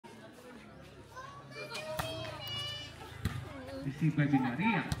received by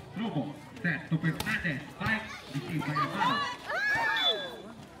Villaria. Robo, set to Fernandez. Spike, received by Amaro.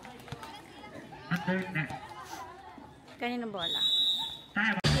 Under net. Kaninong bola?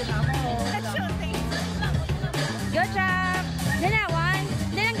 Time. Good job! Nila,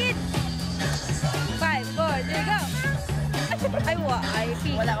 1. Nilang gid. 5, 4, 3, go! Ay, ay,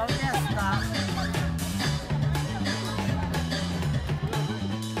 peak. Wala akong testa.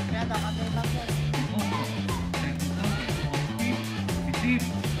 Kaya daw kami lang yan.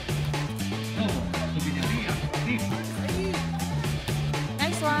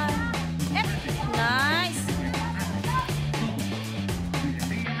 Nice one. Nice.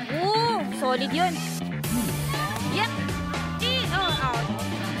 Solid yun. Yep. Oh, out.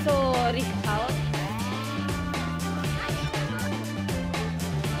 Sorry. Out.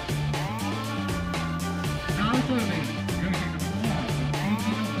 Now serving.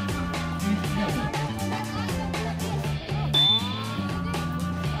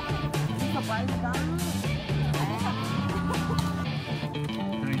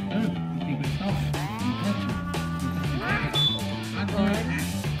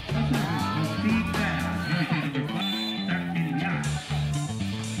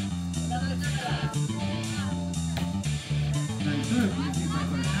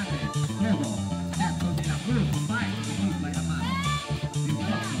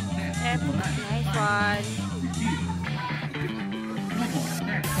 Nice one.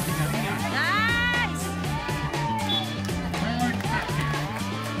 Nice.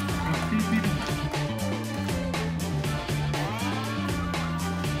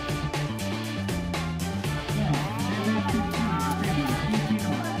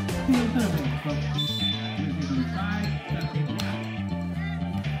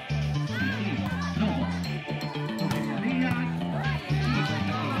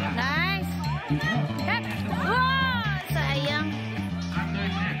 Sayang.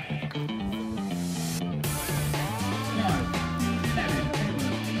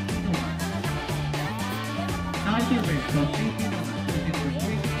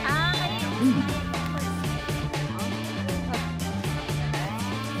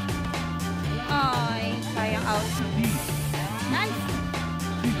 Ay, sayang out. Nice.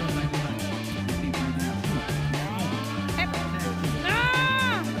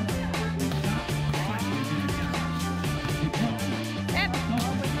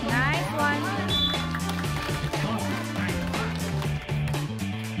 Nice one.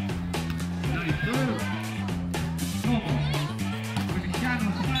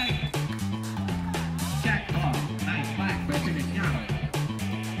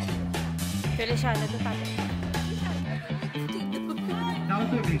 Feliciano, do tapo. Now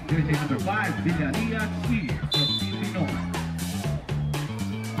serving jersey number 5, Villaria C from Filipino.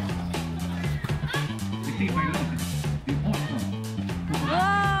 Received by Lopez.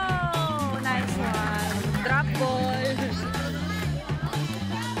 Wow! Nice one. Drop ball.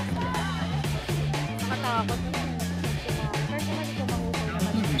 Matakot naman. First naman ito mahusay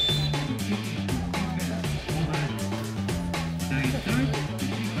naman.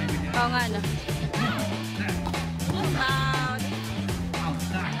 Oo nga na. Out.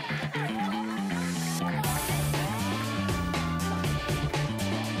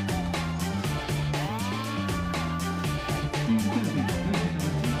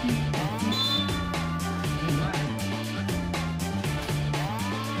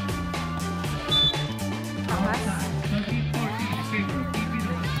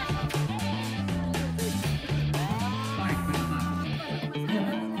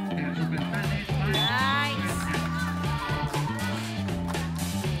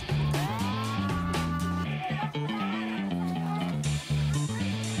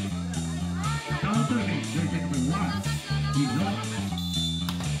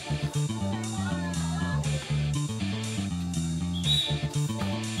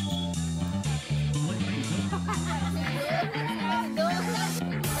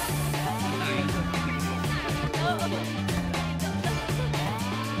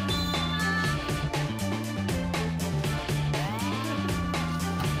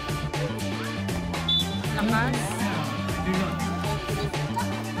 Lakas.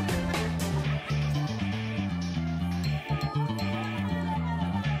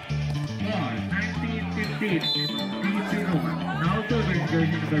 Now serving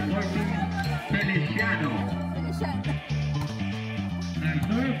jersey number 14, Feliciano. Nice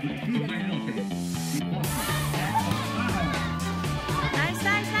serve, received by Lopez. Nice,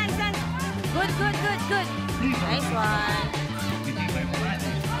 nice, nice, nice. Good, good, good, good. Nice one. Received by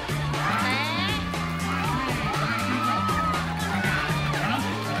Morales. Okay.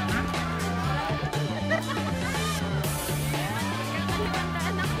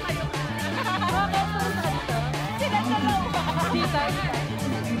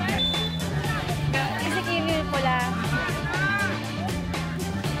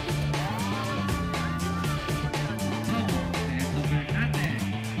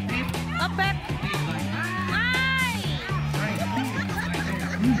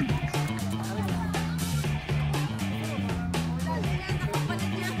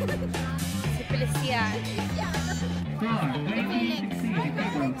 yan. Score 20-16 in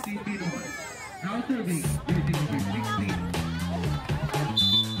favor of Team Pinoy. Now serving using number 16.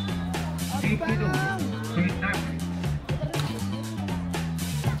 Team Pinoy, point number.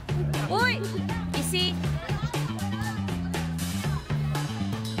 Uy! Easy.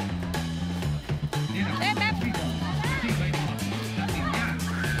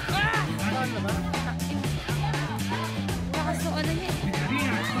 Nakasuo na niya.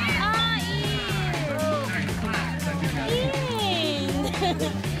 Ah, in!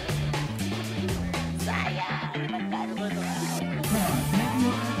 Sayang! Magkano ko ito?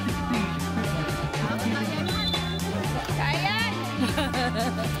 Sayang!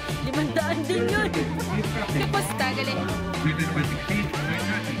 500 din yun. Kapos ka, galing.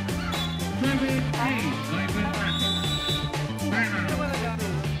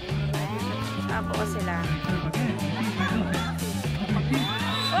 Tapo ko sila.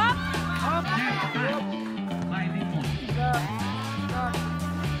 Oh!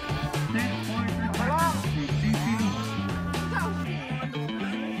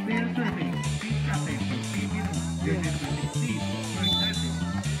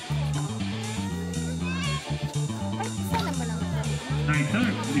 Nice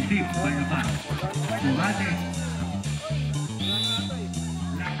serve received by the back. Murate.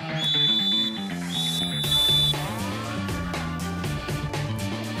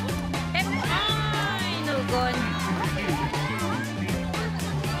 Ay, nugon.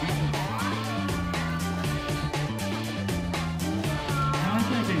 Now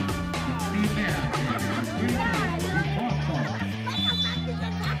serving the female.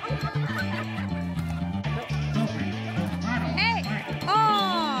 Hey!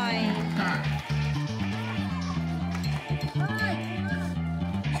 Oy!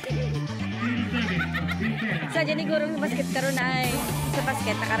 Sa dyan igurong basket karon ay sa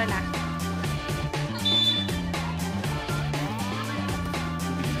basket na karon na.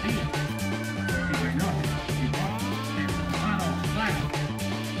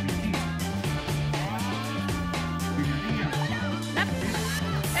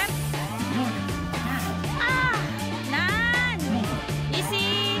 Ah! Nan!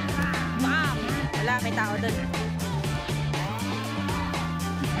 Easy! Bam! Wala, may tao doon.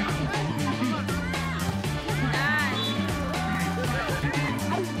 Nan!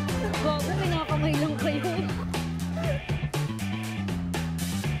 Gogo, pinakamay lang kayo.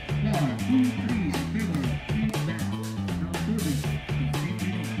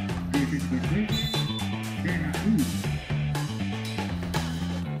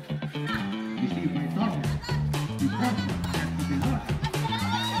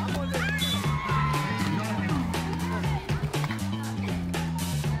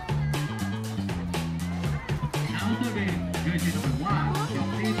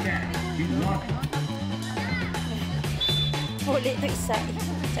 Huli ito isa.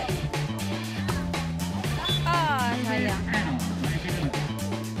 Ah, sayang.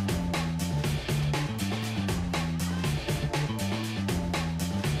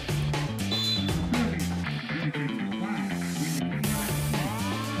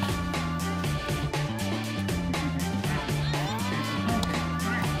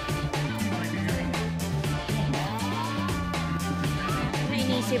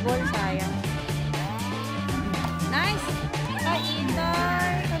 Inisibol, sayang. Nice!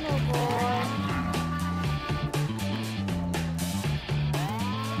 Indoor, kanubon.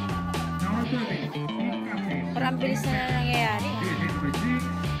 Parang bilis na nangyayari.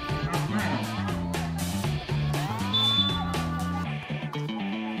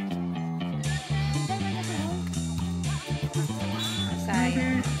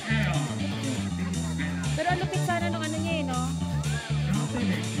 Sayang. Pero ang lupit sana nung ano niya eh, no?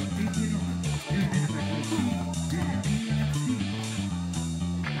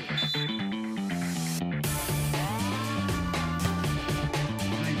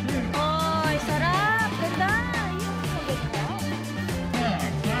 Oy, sarap! Ganda! Yun, maganda.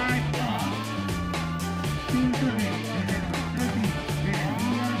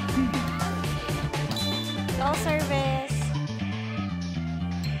 All service.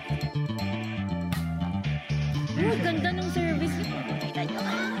 Oh, ganda ng service. Kita nyo.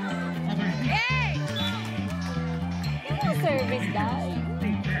 Hey! Yung service, guys.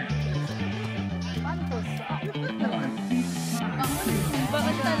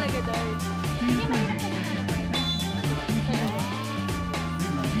 Bakit talaga, guys?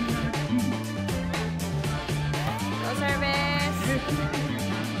 All service.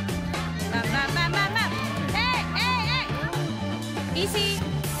 Map. Hey! Easy.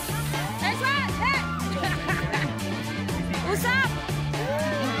 Nice one. Hey! Usap!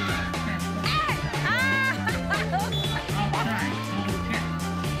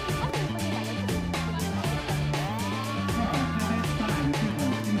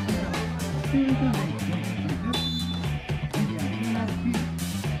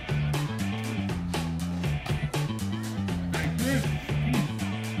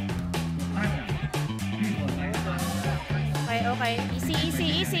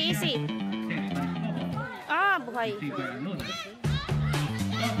 Easy, easy. Ah, buhay.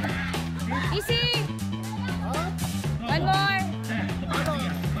 Easy. One more.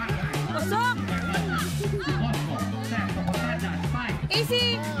 Usok.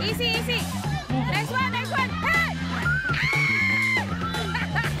 Easy, easy, easy. Nice one, nice one. Hey!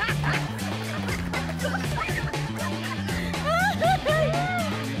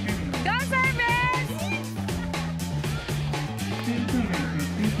 Go service.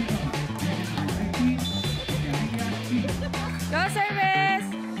 Go service.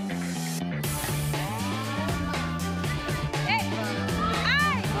 Hey.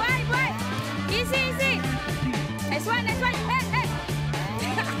 Ay, buhay. Easy, easy. Nice one, nice one. Hey, hey.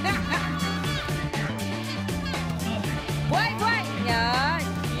 Buhay. Yan.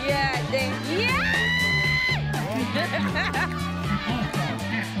 Yeah, then. Yeah.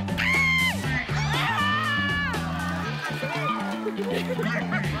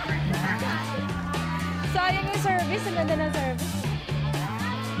 Sayang yung service. Ang ganda ng service.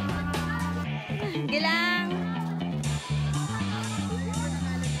 Gilang.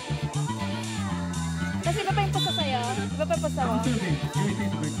 Kasi iba pa yung posta sa'yo? Iba pa yung posta mo?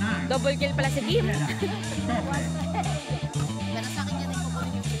 Double kill pala si Kim. Pero sa akin yan ay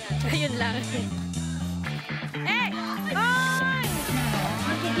kukunin yung kaya. Ayun lang. Eh! Oy!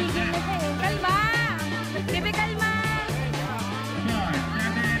 Magigigil na siya eh. Kalma! Bibi, kalma!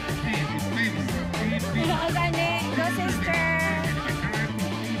 Gane. Go, sister!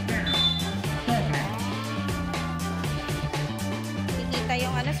 Kikita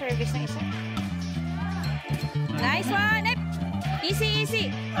yung service ng isa. Nice one! Eh! Easy, easy!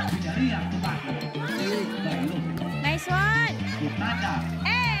 Nice one!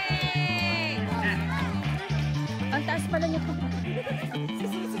 Hey! Ang taas pala niya po.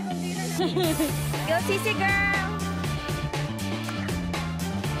 Go, sisi girl!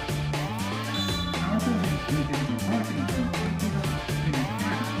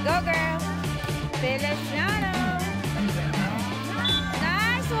 Go, girl! Feliciano!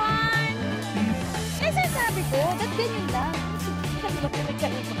 Nice one! Eh, sabi ko, ba't ganyan lang? Sabi ko,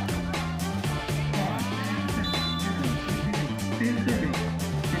 pinagkaiba.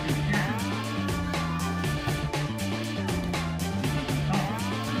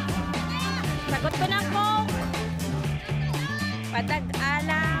 Sagot ko na po.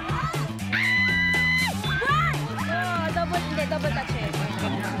 Patag-alang. Ay! Oh, double touch eh.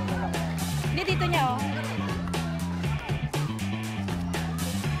 Hindi, dito niya oh.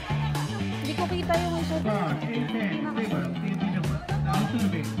 Hindi ko kita yung iso. Ay!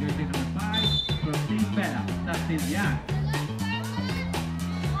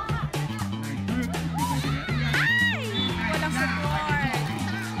 Walang support.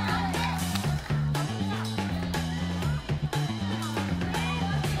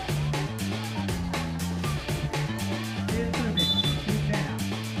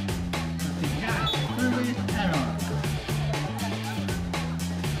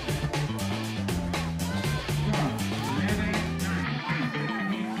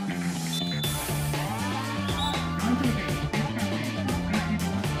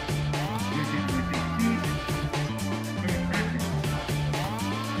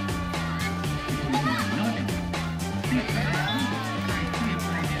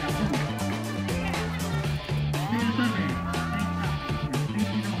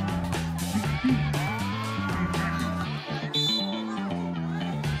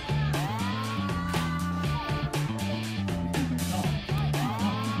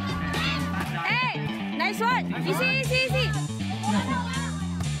 Nice one! Easy, easy, easy!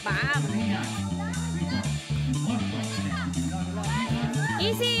 Bam!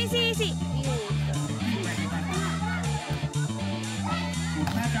 Easy, easy, easy!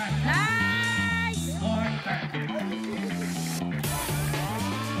 Nice!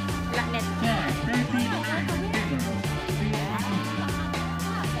 Laknet.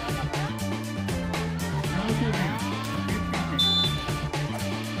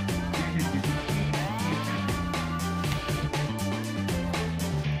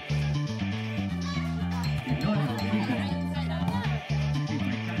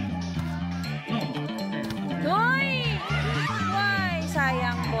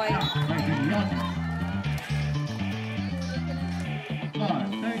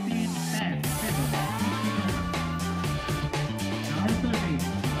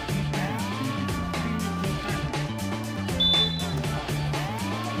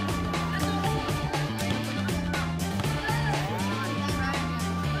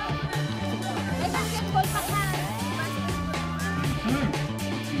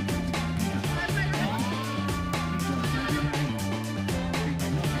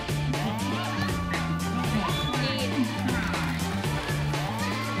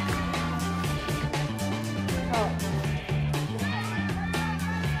 Score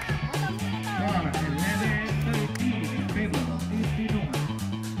 11-13 in favor of Team Pinoy.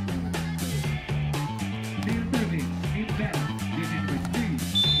 Still serving, Team Bella, leading with 3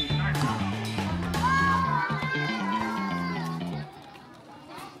 in Narca.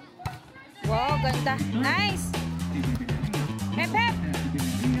 Wow, ganda. Nice. Pep, pep.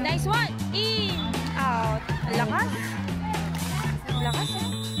 Nice one. In. Out. Lakas. Lakas, eh.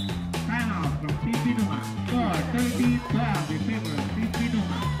 Timeout from Team Pinoy. Score 13-12 in favor of Team Pinoy.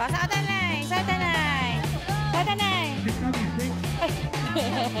 Pasa ka tanay. Sa tanay. Sa tanay. Six coming, six.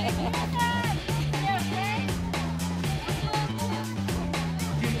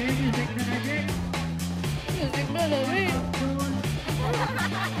 Music na na, Jake. Music na, Larry.